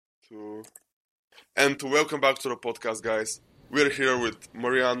Two. And welcome back to the podcast, guys. We're here with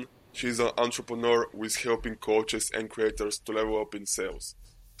Marian. She's an entrepreneur who is helping coaches and creators to level up in sales.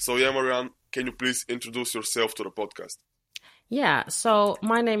 So Marian, can you please introduce yourself to the podcast? Yeah, so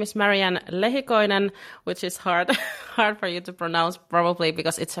my name is Marian Lean, which is hard for you to pronounce probably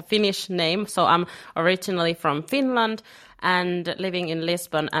because it's a Finnish name. So I'm originally from Finland and living in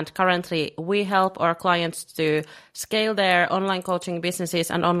Lisbon, and currently we help our clients to scale their online coaching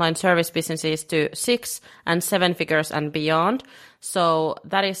businesses and online service businesses to 6 and 7 figures and beyond. So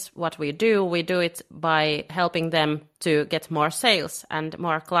that is what we do. We do it by helping them to get more sales and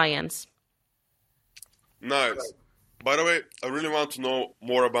more clients. Nice. By the way, I really want to know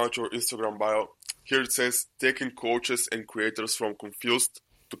more about your Instagram bio. Here it says, taking coaches and creators from confused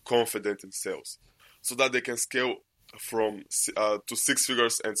to confident in sales, so that they can scale from to 6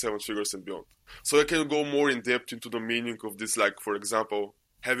 figures and 7 figures and beyond. So I can go more in depth into the meaning of this. Like, for example,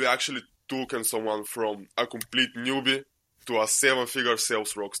 have you actually taken someone from a complete newbie to a 7-figure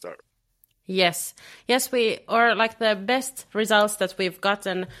sales rockstar? Yes, the best results that we've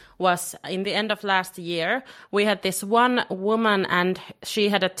gotten was in the end of last year. We had this one woman and she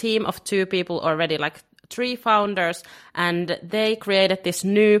had a team of 2 people already, like 3 founders, and they created this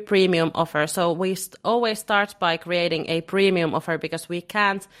new premium offer. So we always start by creating a premium offer because we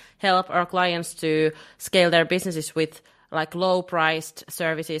can't help our clients to scale their businesses with like low-priced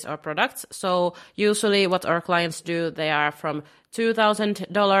services or products. So usually what our clients do, they are from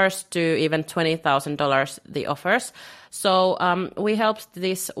 $2,000 to even $20,000, the offers. So we helped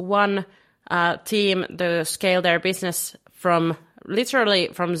this one team to scale their business from literally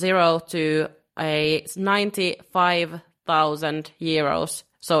from 0 to a 95,000 euros.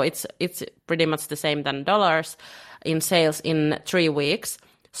 So it's pretty much the same than dollars in sales in 3 weeks.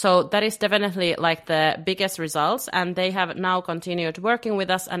 So that is definitely like the biggest results, and they have now continued working with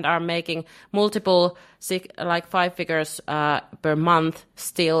us and are making multiple 5 figures per month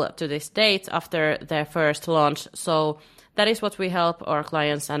still to this date after their first launch. So that is what we help our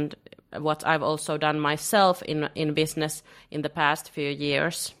clients and what I've also done myself in business in the past few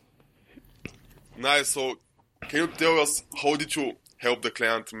years. Nice. So can you tell us, how did you help the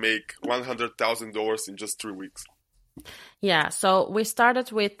client make $100,000 in just 3 weeks? Yeah, so we started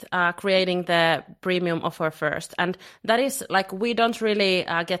with creating the premium offer first, and that is like we don't really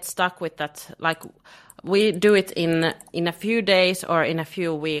get stuck with that. Like we do it in a few days or in a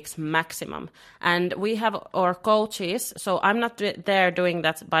few weeks maximum, and we have our coaches. So I'm not there doing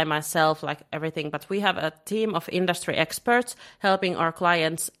that by myself, like everything, but we have a team of industry experts helping our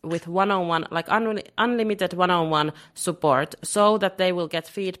clients with one-on-one, like unlimited one-on-one support, so that they will get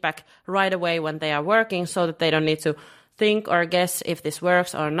feedback right away when they are working, so that they don't need to think or guess if this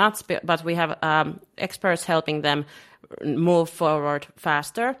works or not, but we have experts helping them move forward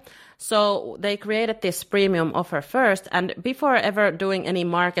faster. So they created this premium offer first, and before ever doing any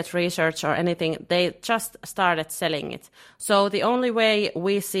market research or anything, they just started selling it. So the only way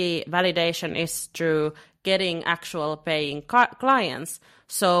we see validation is through getting actual paying clients.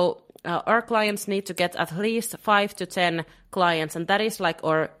 So our clients need to get at least 5 to 10 clients, and that is like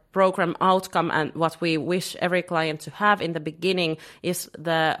our program outcome, and what we wish every client to have in the beginning is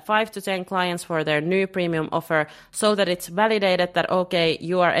the 5 to 10 clients for their new premium offer, so that it's validated that, okay,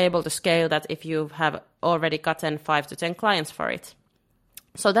 you are able to scale that if you have already gotten 5 to 10 clients for it.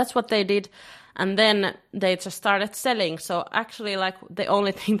 So that's what they did. And then they just started selling. So actually, like the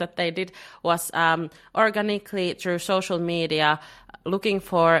only thing that they did was organically through social media looking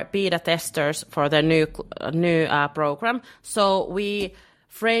for beta testers for their new program. So we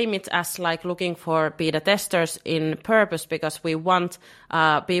frame it as like looking for beta testers in purpose, because we want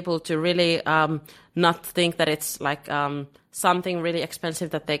people to really not think that it's like something really expensive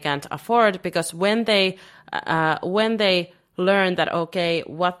that they can't afford, because when they learn that, okay,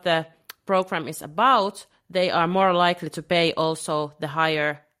 what the program is about, they are more likely to pay also the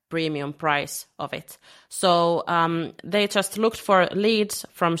higher premium price of it. So they just looked for leads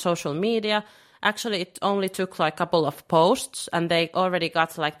from social media. Actually, it only took like a couple of posts, and they already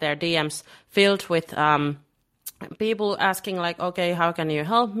got like their DMs filled with people asking like, okay, how can you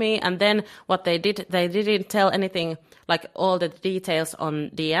help me? And then what they did, they didn't tell anything, like all the details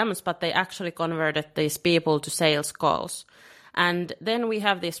on DMs, but they actually converted these people to sales calls. And then we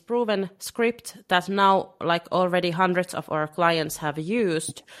have this proven script that now like already hundreds of our clients have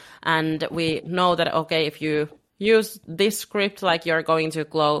used. And we know that, okay, if you use this script, like you're going to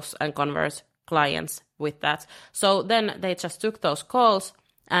close and convert clients with that. So then they just took those calls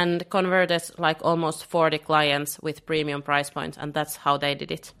and converted like almost 40 clients with premium price points. And that's how they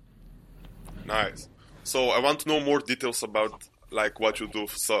did it. Nice. So I want to know more details about like what you do.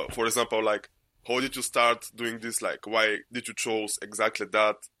 So, for example, like how did you start doing this? Like, why did you choose exactly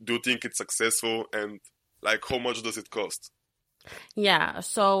that? Do you think it's successful? And like, how much does it cost? Yeah,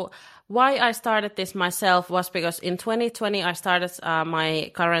 so why I started this myself was because in 2020 I started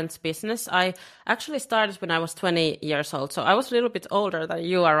my current business. I actually started when I was 20 years old, so I was a little bit older than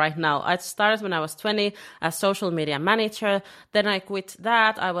you are right now. I started when I was 20 as social media manager. Then I quit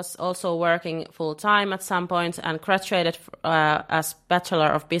that. I was also working full time at some point and graduated as Bachelor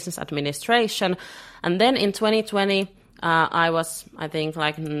of Business Administration. And then in 2020, I was, I think,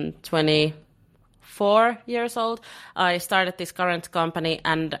 like 4 years old, I started this current company,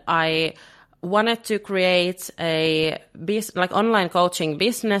 and I wanted to create a online coaching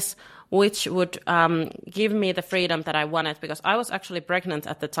business which would give me the freedom that I wanted, because I was actually pregnant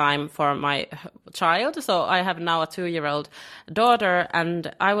at the time for my child. So I have now a 2-year-old daughter,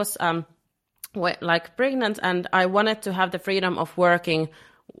 and I was pregnant, and I wanted to have the freedom of working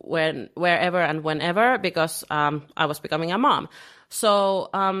wherever and whenever, because I was becoming a mom. So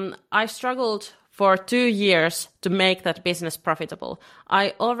I struggled for 2 years to make that business profitable.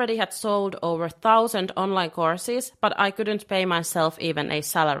 I already had sold over 1,000 online courses, but I couldn't pay myself even a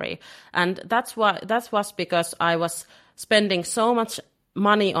salary. And that was because I was spending so much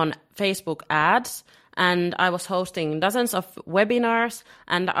money on Facebook ads, and I was hosting dozens of webinars,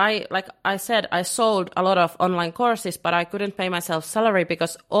 and I sold a lot of online courses, but I couldn't pay myself salary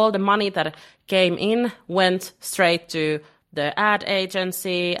because all the money that came in went straight to the ad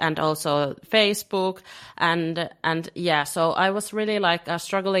agency and also Facebook, and yeah, so I was really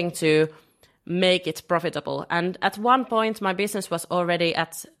struggling to make it profitable. And at one point, my business was already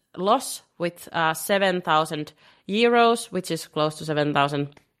at loss with 7,000 euros, which is close to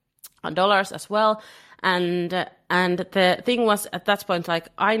 $7,000 as well. And the thing was, at that point,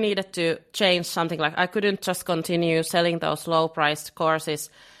 I needed to change something. I couldn't just continue selling those low-priced courses,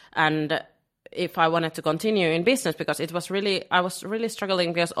 and if I wanted to continue in business, because I was really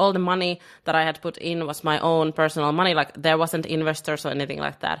struggling, because all the money that I had put in was my own personal money. There wasn't investors or anything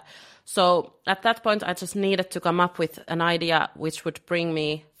like that. So at that point, I just needed to come up with an idea which would bring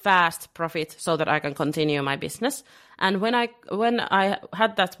me fast profit so that I can continue my business. And when I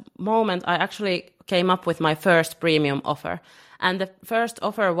had that moment, I actually came up with my first premium offer. And the first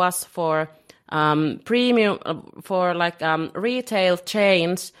offer was for premium for retail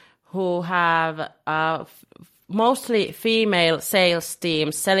chains who have mostly female sales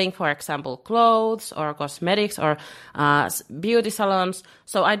teams selling, for example, clothes or cosmetics or beauty salons.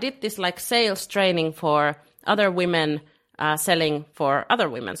 So I did this sales training for other women selling for other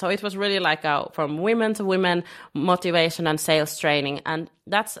women. So it was really from women to women motivation and sales training. And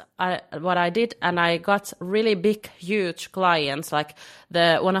that's what I did. And I got really big, huge clients,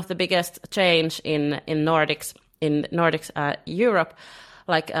 one of the biggest chains in Nordics, Europe,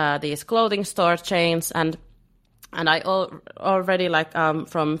 these clothing store chains, and I already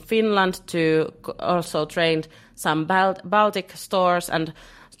from Finland to also trained some Baltic stores and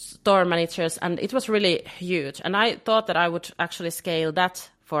store managers, and it was really huge. And I thought that I would actually scale that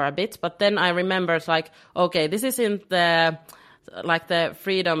for a bit, but then I remembered okay, this isn't the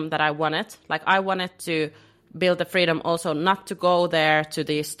freedom that I wanted. I wanted to build the freedom also not to go there to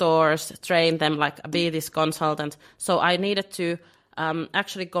the stores, train them, be this consultant. So I needed to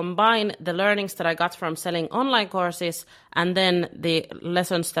actually combine the learnings that I got from selling online courses and then the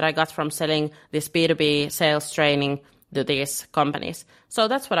lessons that I got from selling this B2B sales training to these companies. So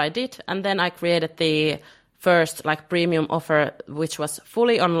that's what I did. And then I created the first premium offer, which was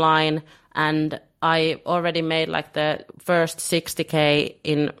fully online. And I already made the first 60K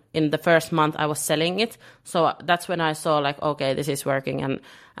in the first month I was selling it. So that's when I saw okay, this is working,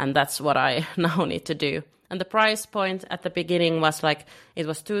 and that's what I now need to do. And the price point at the beginning was it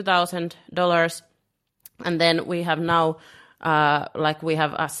was $2,000. And then we have now, we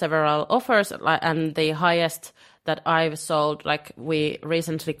have several offers, and the highest that I've sold, we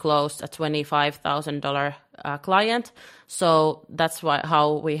recently closed a $25,000 client. So that's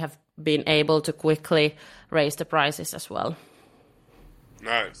how we have been able to quickly raise the prices as well.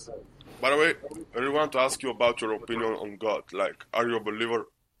 Nice. By the way, I really want to ask you about your opinion on God. Are you a believer?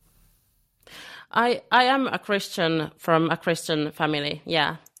 I am a Christian from a Christian family,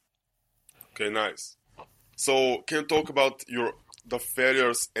 yeah. Okay, nice. So can you talk about the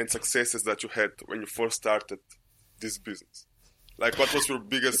failures and successes that you had when you first started this business? What was your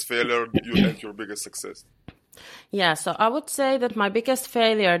biggest failure and your biggest success? Yeah, so I would say that my biggest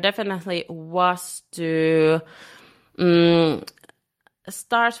failure definitely was to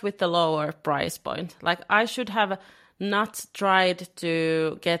start with the lower price point. I should have not tried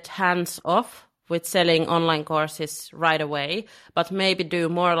to get hands off with selling online courses right away, but maybe do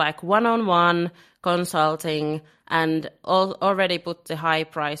more like one-on-one consulting and already put the high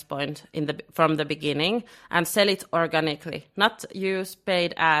price point from the beginning and sell it organically, not use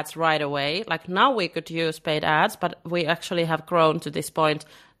paid ads right away. Like now we could use paid ads, but we actually have grown to this point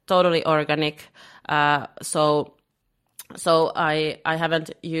totally organic. So I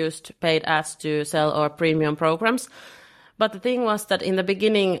haven't used paid ads to sell our premium programs. But the thing was that in the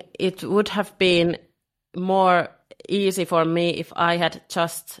beginning, it would have been more easy for me if I had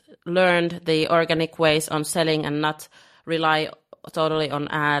just learned the organic ways on selling and not rely totally on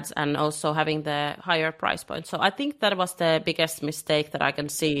ads and also having the higher price point. So I think that was the biggest mistake that I can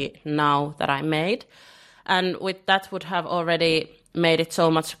see now that I made. And with that would have already made it so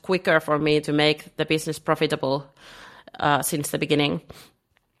much quicker for me to make the business profitable since the beginning.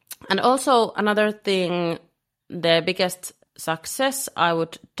 And also another thing, the biggest success, I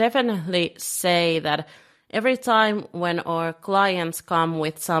would definitely say that every time when our clients come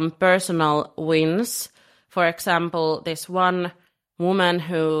with some personal wins, for example, this one woman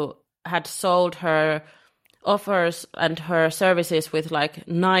who had sold her offers and her services with like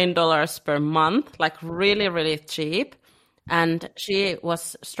 $9 per month, like really, really cheap. And she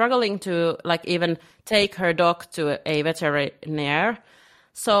was struggling to like even take her dog to a veterinarian.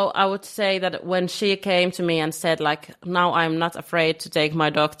 So I would say that when she came to me and said like, now I'm not afraid to take my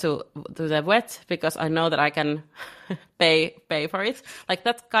dog to the vet because I know that I can pay for it. Like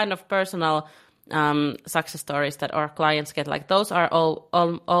that kind of personal success stories that our clients get, like those are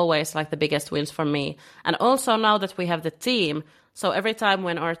always like the biggest wins for me. And also now that we have the team, so every time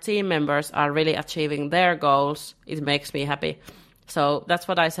when our team members are really achieving their goals, it makes me happy. So that's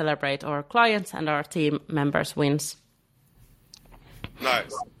what I celebrate, our clients and our team members' wins.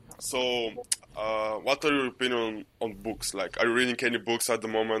 Nice. So, what are your opinion on books? Like, are you reading any books at the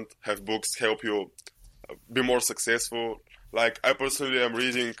moment? Have books help you be more successful? Like, I personally am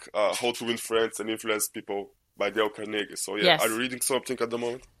reading How to Win Friends and Influence People by Dale Carnegie. So, yeah, Yes. Are you reading something at the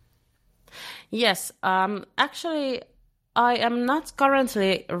moment? Yes. Actually, I am not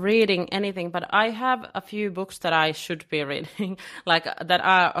currently reading anything, but I have a few books that I should be reading, like that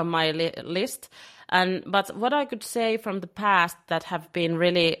are on my list. But what I could say from the past that have been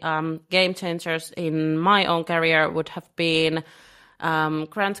really game changers in my own career would have been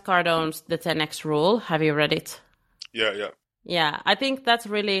Grant Cardone's The 10X Rule. Have you read it? Yeah. Yeah, I think that's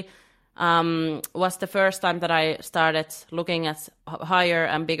really was the first time that I started looking at higher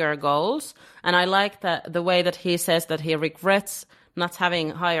and bigger goals. And I like the way that he says that he regrets not having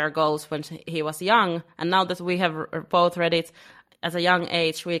higher goals when he was young. And now that we have both read it at a young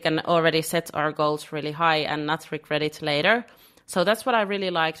age, we can already set our goals really high and not regret it later. So that's what I really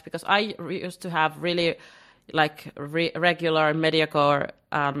liked, because I used to have really like regular, mediocre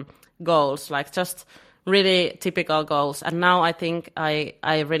goals, like just really typical goals. And now I think I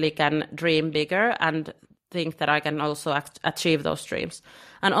really can dream bigger and think that I can also achieve those dreams.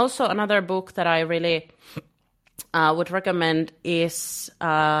 And also another book that I really would recommend is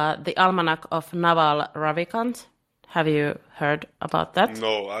The Almanac of Naval Ravikant. Have you heard about that?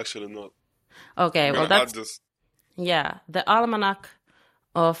 No, actually not. Okay, well that's... Yeah, The Almanac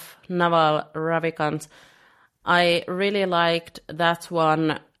of Naval Ravikant. I really liked that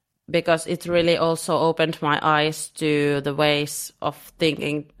one because it really also opened my eyes to the ways of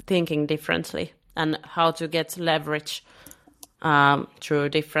thinking differently and how to get leverage through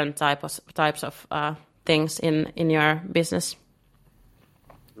different types of things in your business.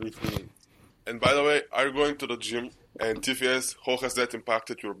 Mm-hmm. And by the way, are you going to the gym? And if yes, how has that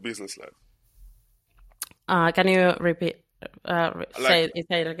impacted your business life? Can you repeat? Say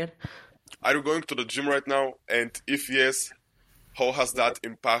it again. Are you going to the gym right now? And if yes, how has that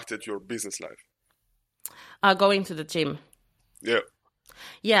impacted your business life? Going to the gym. Yeah.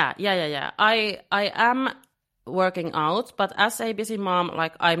 I am working out, but as a busy mom,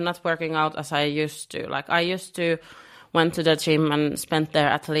 like I'm not working out as I used to. Like I used to went to the gym and spent there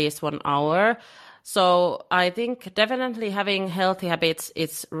at least 1 hour. So I think definitely having healthy habits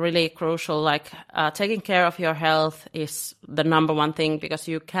is really crucial. Like taking care of your health is the number one thing, because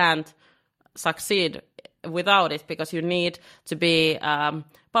you can't succeed without it, because you need to be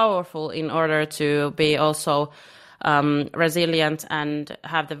powerful in order to be also resilient and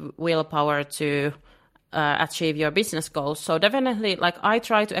have the willpower to achieve your business goals. So definitely, like I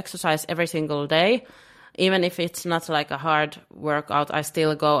try to exercise every single day. Even if it's not like a hard workout, I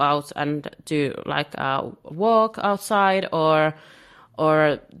still go out and do like a walk outside or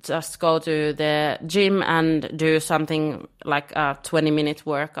just go to the gym and do something like a 20-minute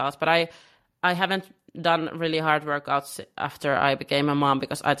workout. But I haven't done really hard workouts after I became a mom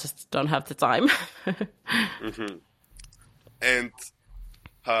because I just don't have the time. And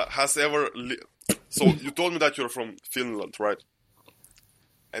so you told me that you're from Finland, right?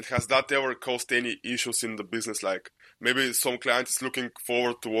 And has that ever caused any issues in the business? Like maybe some client is looking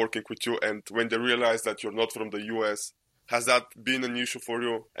forward to working with you, and when they realize that you're not from the US, has that been an issue for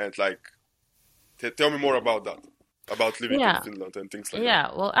you? And like, tell me more about that, about living in Finland and things like that. Yeah,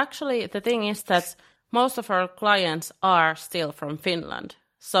 well, actually, the thing is that most of our clients are still from Finland.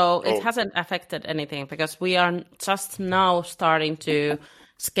 So it hasn't affected anything because we are just now starting to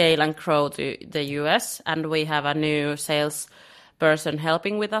scale and grow to the US, and we have a new sales person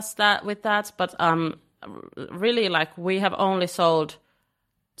helping with us with that. But really, like, we have only sold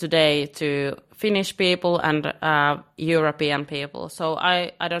today to Finnish people and European people. So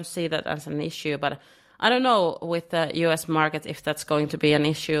I don't see that as an issue, but I don't know with the US market if that's going to be an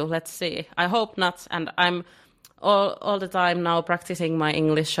issue. Let's see. I hope not. And I'm all the time now practicing my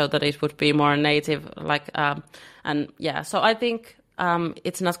English so that it would be more native. So I think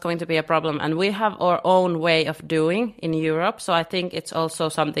it's not going to be a problem. And we have our own way of doing in Europe. So I think it's also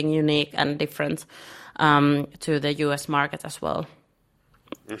something unique and different to the US market as well.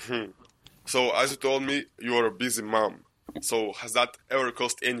 Mm-hmm. So as you told me, you are a busy mom. So has that ever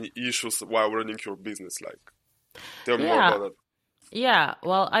caused any issues while running your business? Like, tell me more about that. Yeah,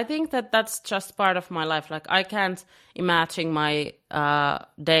 well, I think that that's just part of my life. Like, I can't imagine my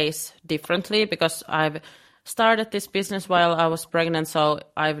days differently because I've started this business while I was pregnant, so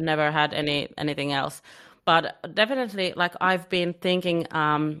I've never had anything else. But definitely, like, I've been thinking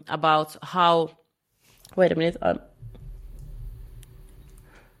about how... Wait a minute.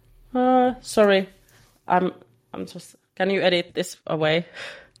 Sorry. I'm just... Can you edit this away?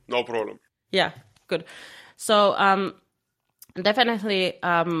 No problem. Yeah, good. So... definitely,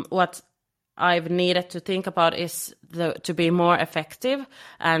 what I've needed to think about is to be more effective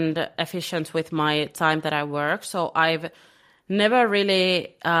and efficient with my time that I work. So I've never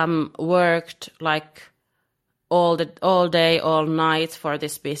really worked like all day, all night for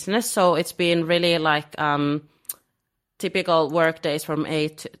this business. So it's been really like typical work days from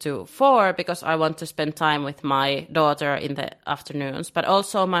 8 to 4 because I want to spend time with my daughter in the afternoons. But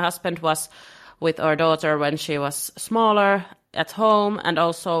also my husband was with our daughter when she was smaller at home, and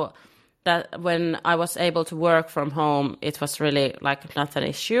also that when I was able to work from home, it was really like not an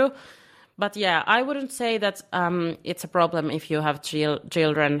issue. But yeah, I wouldn't say that it's a problem if you have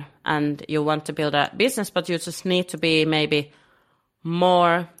children and you want to build a business, but you just need to be maybe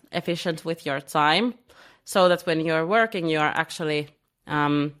more efficient with your time so that when you're working, you are actually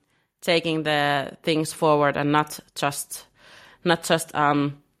taking the things forward and not just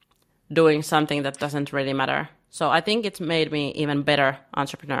doing something that doesn't really matter. So I think it's made me even better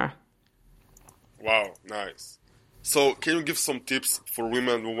entrepreneur. Wow, nice. So can you give some tips for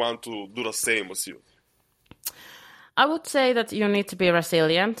women who want to do the same as you? I would say that you need to be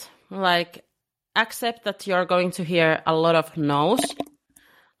resilient. Like, accept that you're going to hear a lot of no's.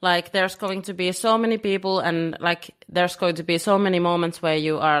 Like, there's going to be so many people and, like, there's going to be so many moments where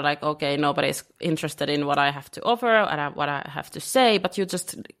you are like, okay, nobody's interested in what I have to offer and what I have to say, but you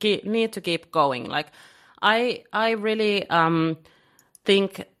just need to keep going. Like, I really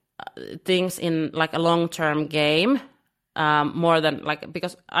think things in, like, a long-term game more than, like,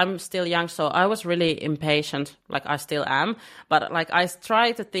 because I'm still young, so I was really impatient, like I still am, but, like, I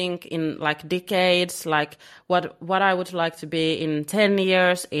try to think in, like, decades, like what I would like to be in 10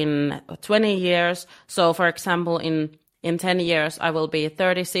 years, in 20 years. So for example, in 10 years I will be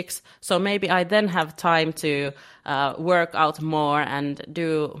 36, so maybe I then have time to work out more and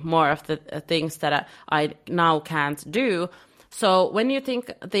do more of the things that I now can't do. So when you think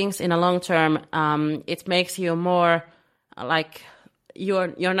things in a long term, it makes you more like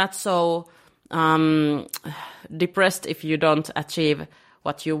you're not so depressed if you don't achieve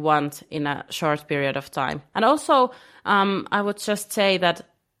what you want in a short period of time. And also, I would just say that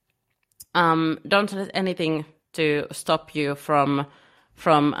don't let anything to stop you from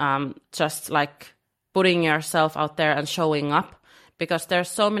just like putting yourself out there and showing up, because there's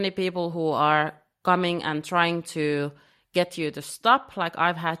so many people who are coming and trying to get you to stop. Like,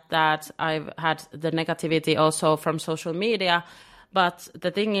 I've had that. I've had the negativity also from social media. But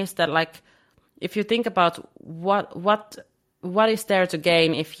the thing is that, like, if you think about what is there to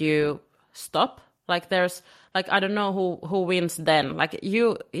gain if you stop, like, there's, like, I don't know who wins then. Like,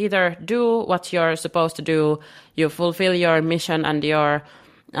 you either do what you're supposed to do, you fulfill your mission and your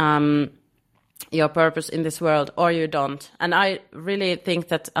purpose in this world, or you don't. And I really think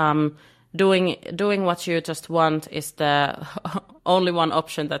that doing what you just want is the only one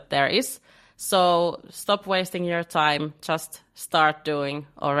option that there is. So stop wasting your time. Just start doing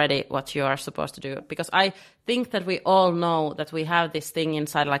already what you are supposed to do. Because I think that we all know that we have this thing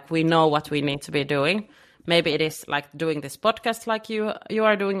inside, like we know what we need to be doing. Maybe it is like doing this podcast like you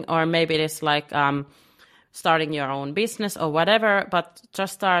are doing, or maybe it is like starting your own business or whatever. But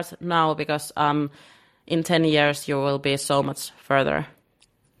just start now, because in 10 years you will be so much further.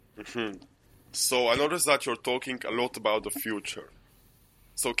 Mm-hmm. So I noticed that you're talking a lot about the future.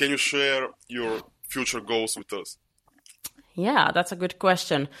 So can you share your future goals with us? Yeah, that's a good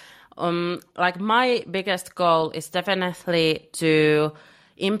question. Like my biggest goal is definitely to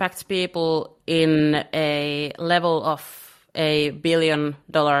impact people in a level of a $1 billion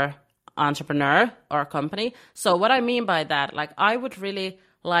entrepreneur or company. So what I mean by that, like I would really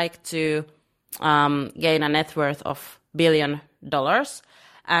like to gain a net worth of $1 billion.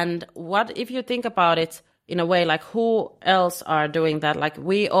 And what if you think about it in a way, like who else are doing that? Like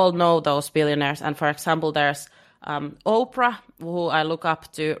we all know those billionaires. And for example, there's Oprah, who I look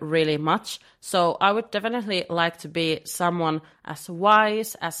up to really much. So I would definitely like to be someone as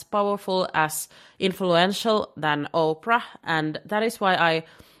wise, as powerful, as influential than Oprah. And that is why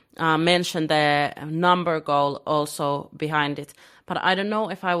I mentioned the number goal also behind it. But I don't know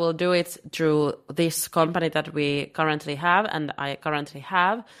if I will do it through this company that we currently have and I currently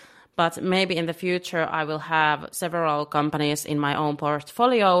have. But maybe in the future I will have several companies in my own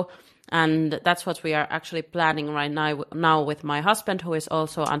portfolio. And that's what we are actually planning right now with my husband, who is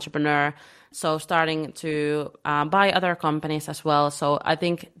also an entrepreneur. So starting to buy other companies as well. So I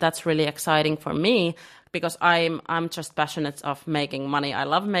think that's really exciting for me, because I'm just passionate of making money. I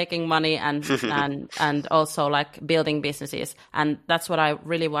love making money and and also like building businesses. And that's what I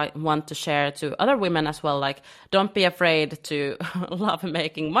really want to share to other women as well. Like, don't be afraid to love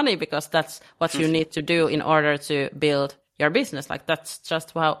making money, because that's what you need to do in order to build your business. Like that's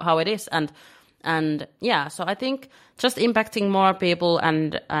just how it is. And yeah, so I think just impacting more people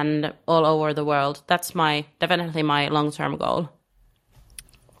and all over the world, that's definitely my long-term goal.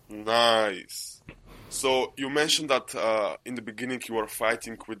 Nice. So you mentioned that in the beginning you were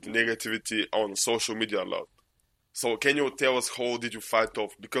fighting with negativity on social media a lot. So can you tell us, how did you fight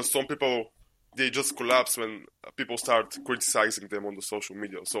off? Because some people, they just collapse when people start criticizing them on the social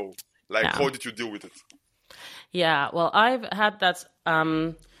media. So like, how did you deal with it? Yeah, well, I've had that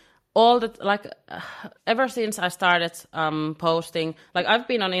ever since I started posting. Like I've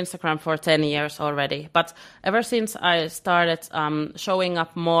been on Instagram for 10 years already, but ever since I started showing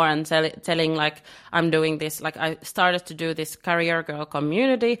up more and telling like I'm doing this, like I started to do this career girl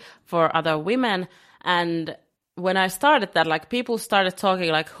community for other women. And when I started that, like people started talking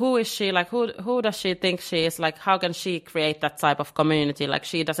like, who is she? Like who does she think she is? Like how can she create that type of community? Like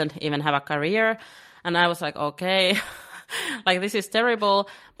she doesn't even have a career. And I was like, okay, like this is terrible,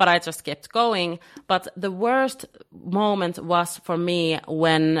 but I just kept going. But the worst moment was for me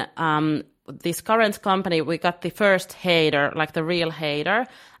when this current company, we got the first hater, like the real hater.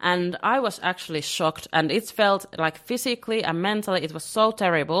 And I was actually shocked, and it felt like physically and mentally, it was so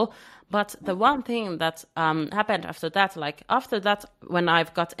terrible. But the one thing that happened after that, when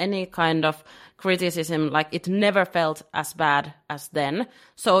I've got any kind of criticism, like it never felt as bad as then.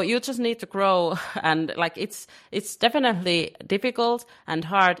 So you just need to grow, and like it's definitely difficult and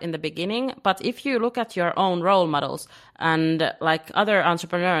hard in the beginning. But if you look at your own role models and like other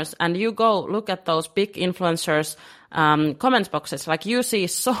entrepreneurs, and you go look at those big influencers' comment boxes, like you see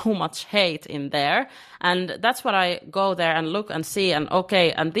so much hate in there. And that's what I go there and look and see, and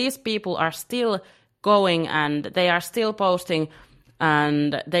okay, and these people are still going and they are still posting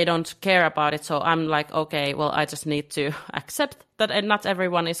and they don't care about it. So I'm like, okay, well, I just need to accept that, and not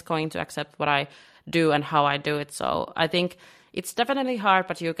everyone is going to accept what I do and how I do it. So I think it's definitely hard,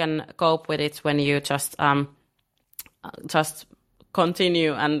 but you can cope with it when you just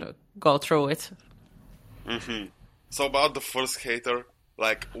continue and go through it. Mm-hmm. So about the first hater,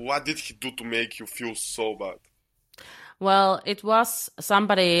 like what did he do to make you feel so bad? Well, it was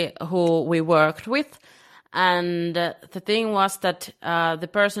somebody who we worked with. And the thing was that the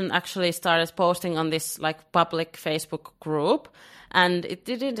person actually started posting on this like public Facebook group, and it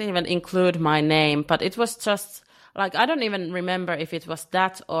didn't even include my name, but it was just like, I don't even remember if it was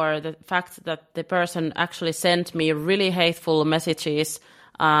that or the fact that the person actually sent me really hateful messages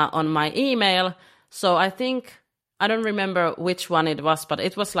on my email. So I don't remember which one it was, but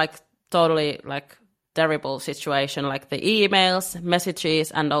it was like totally like terrible situation, like the emails,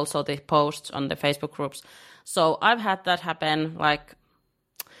 messages, and also the posts on the Facebook groups. So I've had that happen. Like,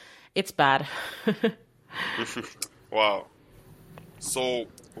 it's bad. Wow. So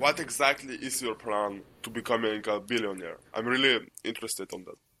what exactly is your plan to becoming a billionaire? I'm really interested on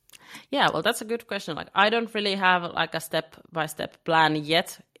that. Yeah, well, that's a good question. Like, I don't really have like a step-by-step plan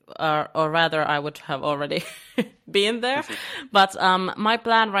yet, or rather, I would have already been there. But my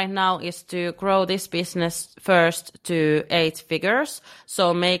plan right now is to grow this business first to 8 figures,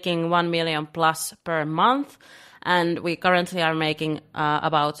 so making 1 million plus per month. And we currently are making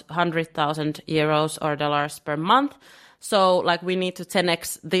about 100,000 euros or dollars per month. So, like, we need to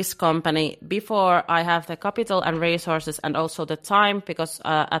 10x this company before I have the capital and resources and also the time, because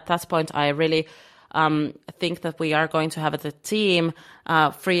at that point I really think that we are going to have the team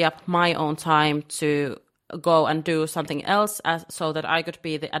free up my own time to go and do something else, so that I could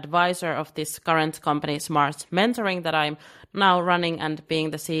be the advisor of this current company, Smart Mentoring, that I'm now running and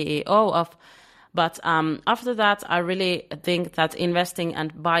being the CEO of. But after that, I really think that investing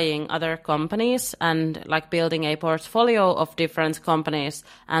and buying other companies and like building a portfolio of different companies,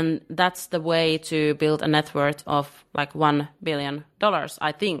 and that's the way to build a net worth of like $1 billion,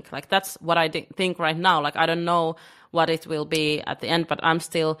 I think. Like that's what I think right now. Like I don't know what it will be at the end, but I'm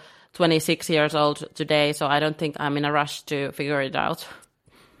still 26 years old today, so I don't think I'm in a rush to figure it out.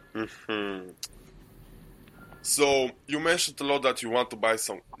 Mm-hmm. So you mentioned a lot that you want to buy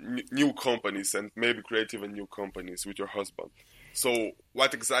some new companies and maybe create even new companies with your husband. So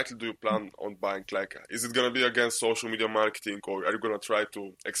what exactly do you plan on buying? Like, is it going to be against social media marketing, or are you going to try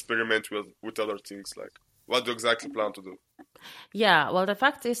to experiment with other things? Like, what do you exactly plan to do? Yeah, well, the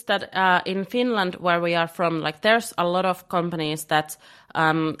fact is that in Finland, where we are from, like there's a lot of companies that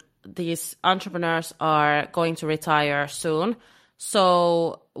these entrepreneurs are going to retire soon.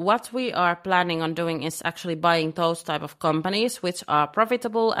 So what we are planning on doing is actually buying those type of companies which are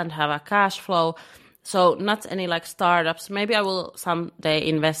profitable and have a cash flow. So not any like startups. Maybe I will someday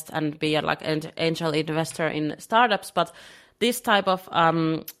invest and be a like an angel investor in startups, but this type of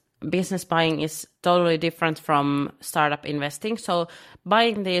business buying is totally different from startup investing. So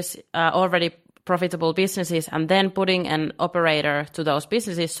buying these already profitable businesses and then putting an operator to those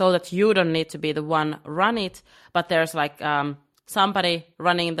businesses so that you don't need to be the one run it, but there's like somebody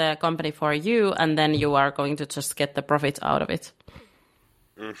running the company for you, and then you are going to just get the profit out of it.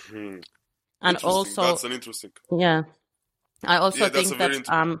 Mm-hmm. And also, that's an interesting. Yeah, I also think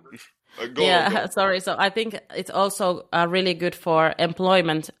that sorry. So I think it's also really good for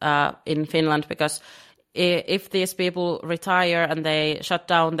employment in Finland, because if these people retire and they shut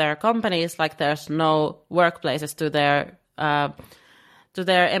down their companies, like there's no workplaces to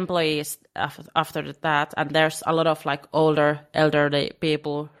their employees after that, and there's a lot of like elderly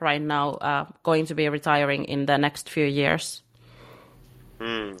people right now going to be retiring in the next few years.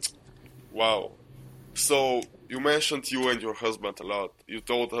 Wow. So you mentioned you and your husband a lot. You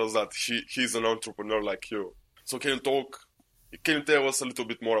told us that he's an entrepreneur like you. So can you tell us a little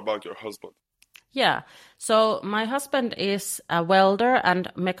bit more about your husband? Yeah. So my husband is a welder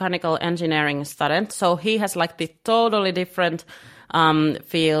and mechanical engineering student. So he has like the totally different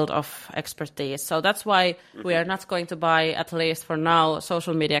field of expertise. So that's why we are not going to buy, at least for now,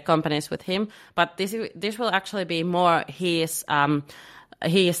 social media companies with him. But this will actually be more his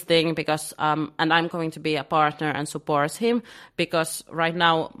thing, because and I'm going to be a partner and support him, because right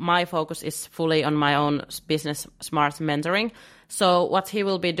now my focus is fully on my own business, Smart Mentoring. So what he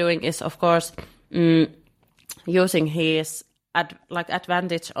will be doing is, of course, using his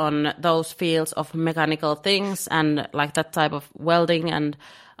advantage on those fields of mechanical things and like that type of welding and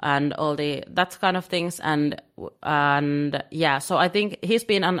all that kind of things, and yeah. So I think he's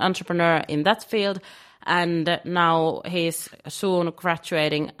been an entrepreneur in that field. And now he's soon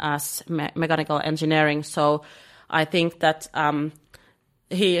graduating as mechanical engineering. So I think that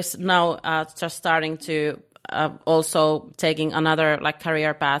he is now just starting to also taking another like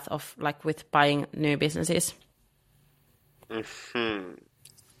career path of like with buying new businesses. Mm-hmm.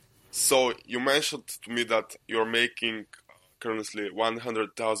 So you mentioned to me that you're making currently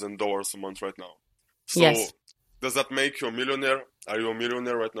 $100,000 a month right now. So yes. Does that make you a millionaire? Are you a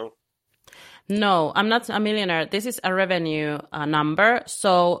millionaire right now? No, I'm not a millionaire. This is a revenue number.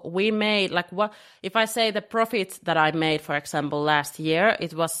 So we made like what if I say the profit that I made, for example, last year,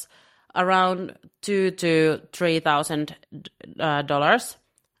 it was around $2,000 to $3,000,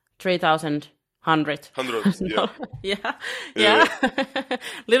 3,100. 100, yeah. A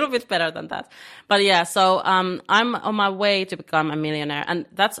little bit better than that. But yeah, so I'm on my way to become a millionaire, and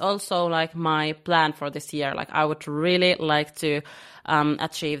that's also like my plan for this year. Like I would really like to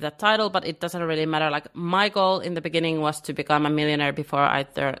achieve that title, but it doesn't really matter. Like my goal in the beginning was to become a millionaire before I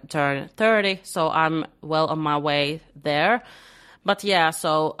turn 30, so I'm well on my way there. But yeah,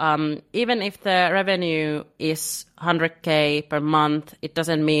 so even if the revenue is 100K per month, it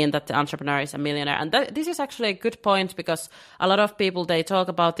doesn't mean that the entrepreneur is a millionaire. And this is actually a good point, because a lot of people, they talk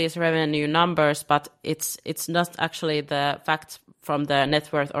about these revenue numbers, but it's not actually the facts from the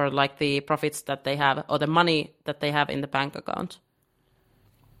net worth or like the profits that they have or the money that they have in the bank account.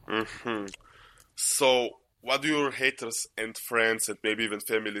 Mm-hmm. So what do your haters and friends and maybe even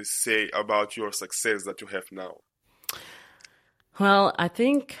family say about your success that you have now? Well, I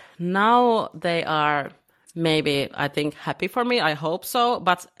think now they are maybe, I think, happy for me. I hope so.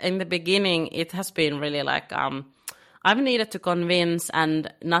 But in the beginning, it has been really like I've needed to convince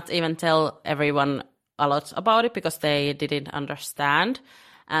and not even tell everyone a lot about it, because they didn't understand.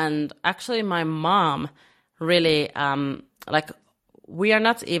 And actually, my mom really we are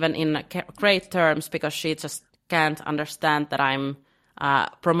not even in great terms, because she just can't understand that I'm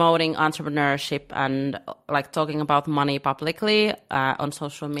promoting entrepreneurship and like talking about money publicly on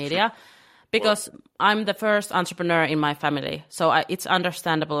social media, because I'm the first entrepreneur in my family. So it's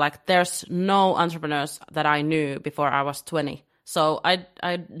understandable. Like there's no entrepreneurs that I knew before I was 20. So I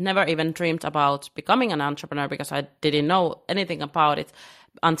never even dreamed about becoming an entrepreneur, because I didn't know anything about it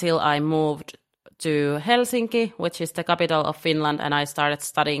until I moved to Helsinki, which is the capital of Finland, and I started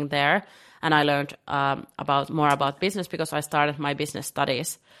studying there. And I learned more about business, because I started my business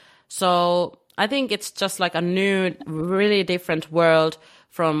studies. So I think it's just like a new, really different world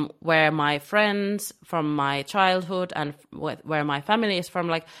from where my friends, from my childhood, and where my family is from.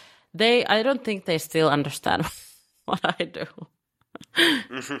 Like I don't think they still understand what I do.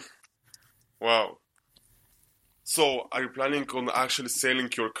 Wow. So are you planning on actually selling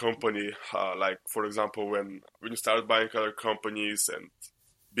your company? Like, for example, when you start buying other companies and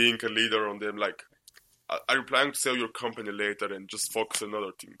being a leader on them, like, are you planning to sell your company later and just focus on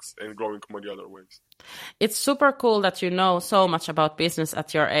other things and growing money other ways? It's super cool that you know so much about business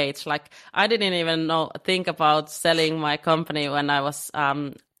at your age. Like, I didn't even think about selling my company when I was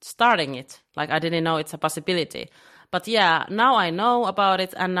starting it. Like, I didn't know it's a possibility. But yeah, now I know about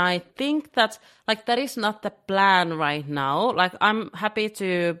it, and I think that like that is not the plan right now. Like I'm happy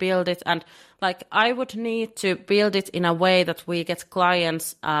to build it, and like I would need to build it in a way that we get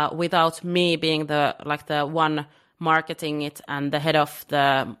clients without me being the one marketing it and the head of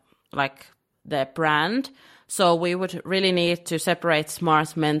the brand. So we would really need to separate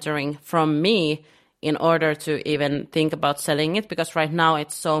smart mentoring from me in order to even think about selling it, because right now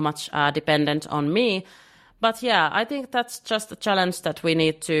it's so much dependent on me. But yeah, I think that's just a challenge that we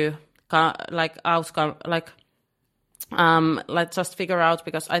need to just figure out,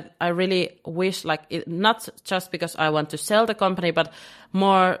 because I really wish not just because I want to sell the company, but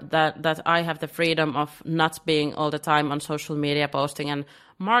more that I have the freedom of not being all the time on social media posting and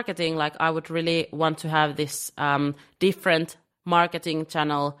marketing. Like I would really want to have this different marketing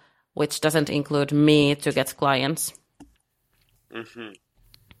channel which doesn't include me to get clients. Mm-hmm.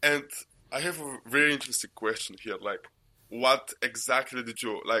 And I have a very interesting question here. Like, what exactly did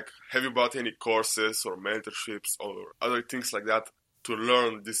you, have you bought any courses or mentorships or other things like that to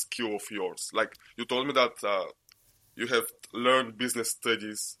learn this skill of yours? Like, you told me that you have learned business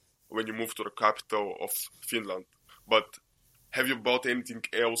studies when you moved to the capital of Finland, but have you bought anything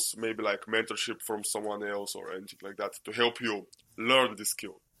else, maybe like mentorship from someone else or anything like that to help you learn this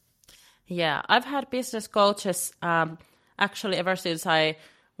skill? Yeah, I've had business coaches actually ever since I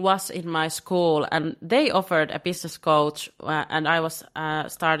was in my school, and they offered a business coach, and I was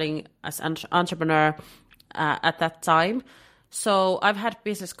starting as an entrepreneur at that time. So I've had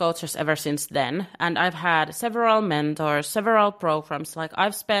business coaches ever since then, and I've had several mentors, several programs. Like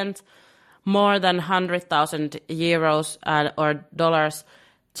I've spent more than 100,000 euros or dollars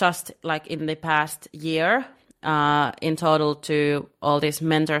just like in the past year in total to all these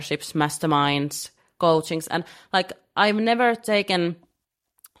mentorships, masterminds, coachings, and like I've never taken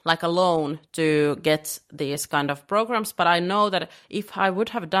like a loan to get these kind of programs, but I know that if I would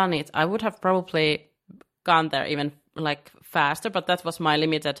have done it, I would have probably gone there even like faster, but that was my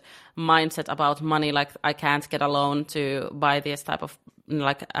limited mindset about money. Like I can't get a loan to buy this type of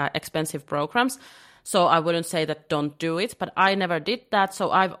expensive programs. So I wouldn't say that don't do it, but I never did that. So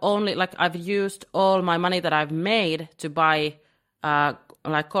I've used all my money that I've made to buy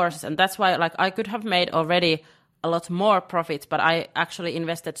courses. And that's why I could have made already a lot more profit, but I actually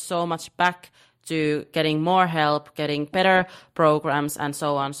invested so much back to getting more help, getting better programs and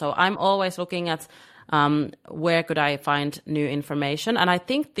so on. So I'm always looking at where could I find new information. And I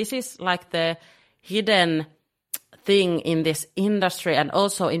think this is like the hidden thing in this industry and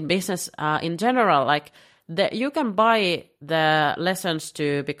also in business in general. Like you can buy the lessons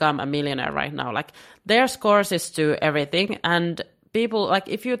to become a millionaire right now. Like there's courses to everything, and people, like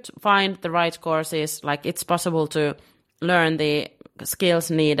if you find the right courses, like it's possible to learn the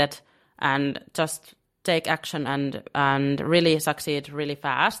skills needed and just take action and really succeed really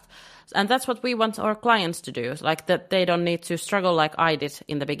fast. And that's what we want our clients to do, like that they don't need to struggle like I did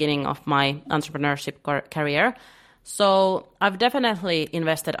in the beginning of my entrepreneurship career. So I've definitely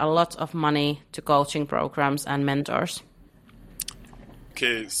invested a lot of money to coaching programs and mentors.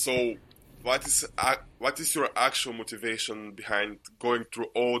 Okay, so what is your actual motivation behind going through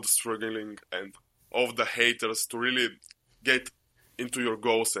all the struggling and all the haters to really get into your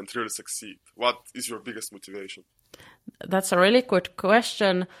goals and really succeed? What is your biggest motivation? That's a really good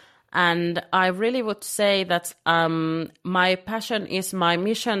question. And I really would say that my passion is my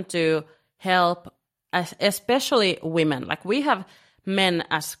mission to help especially women. Like we have men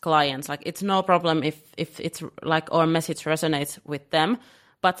as clients, like it's no problem if it's like our message resonates with them.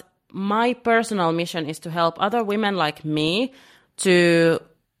 But my personal mission is to help other women like me to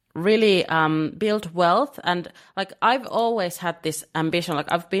really build wealth. And like I've always had this ambition,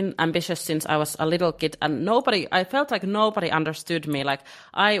 like I've been ambitious since I was a little kid, and I felt like nobody understood me. Like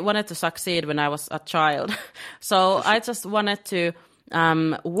I wanted to succeed when I was a child. So I just wanted to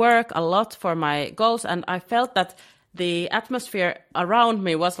work a lot for my goals, and I felt that the atmosphere around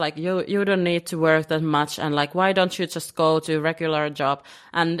me was like, you don't need to work that much, and like, why don't you just go to a regular job?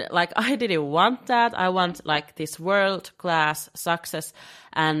 And like, I didn't want that. I want like this world-class success,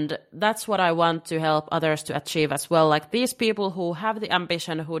 and that's what I want to help others to achieve as well. Like these people who have the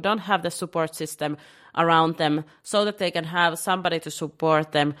ambition, who don't have the support system around them, so that they can have somebody to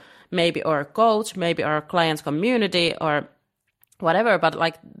support them, maybe or a coach, maybe our clients community or whatever. But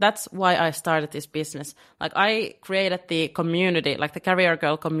like that's why I started this business. Like I created the community, like the Career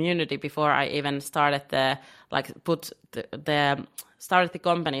Girl community, before I even started started the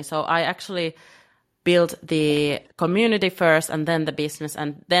company. So I actually built the community first and then the business,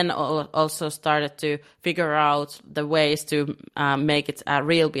 and then also started to figure out the ways to make it a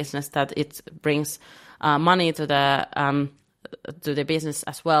real business, that it brings money to the business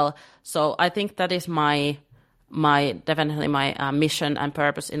as well. So I think that is definitely my mission and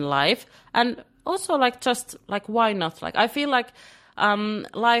purpose in life. And also like, just like, why not? Like I feel like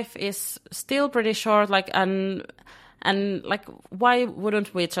life is still pretty short, like and like, why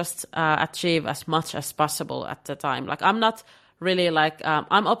wouldn't we just achieve as much as possible at the time? Like I'm not really like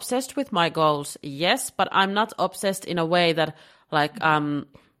I'm obsessed with my goals, yes, but I'm not obsessed in a way that like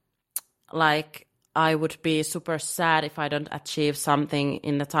I would be super sad if I don't achieve something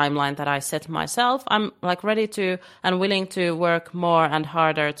in the timeline that I set myself. I'm like ready to and willing to work more and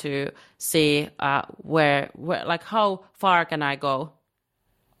harder to see where like how far can I go.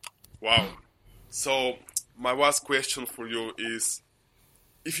 Wow. So my last question for you is,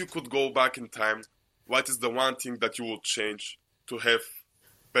 if you could go back in time, what is the one thing that you would change to have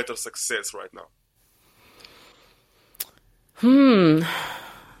better success right now?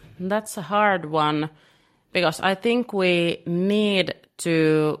 That's a hard one, because I think we need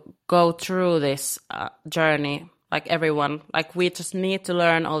to go through this journey, like everyone. Like we just need to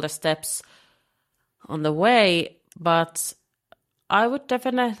learn all the steps on the way. But I would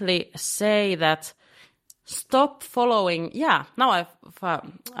definitely say that stop following. Yeah, now I've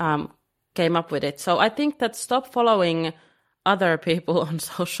came up with it. So I think that stop following other people on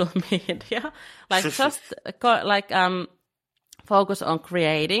social media. Like just focus on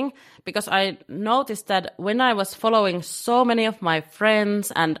creating, because I noticed that when I was following so many of my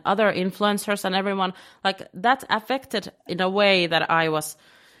friends and other influencers and everyone, like that affected in a way that I was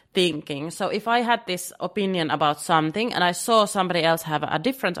thinking. So if I had this opinion about something and I saw somebody else have a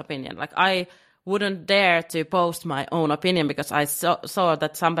different opinion, like I wouldn't dare to post my own opinion because I saw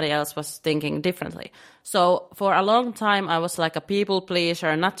that somebody else was thinking differently. So for a long time, I was like a people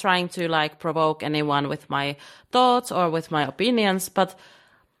pleaser, not trying to like provoke anyone with my thoughts or with my opinions. But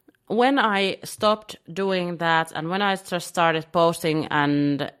when I stopped doing that and when I just started posting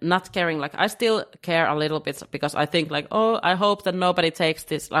and not caring, like I still care a little bit because I think like, oh, I hope that nobody takes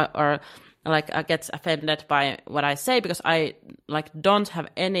this or like gets offended by what I say, because I like don't have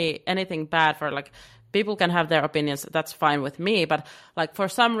anything bad for like people can have their opinions. That's fine with me. But like for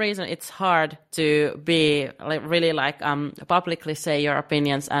some reason, it's hard to be like really like publicly say your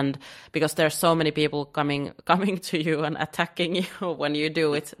opinions, and because there's so many people coming to you and attacking you when you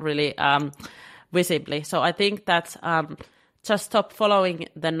do it really visibly. So I think that just stop following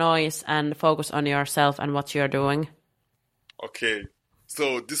the noise and focus on yourself and what you're doing. Okay.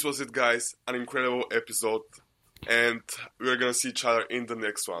 So this was it, guys. An incredible episode. And we're going to see each other in the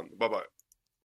next one. Bye-bye.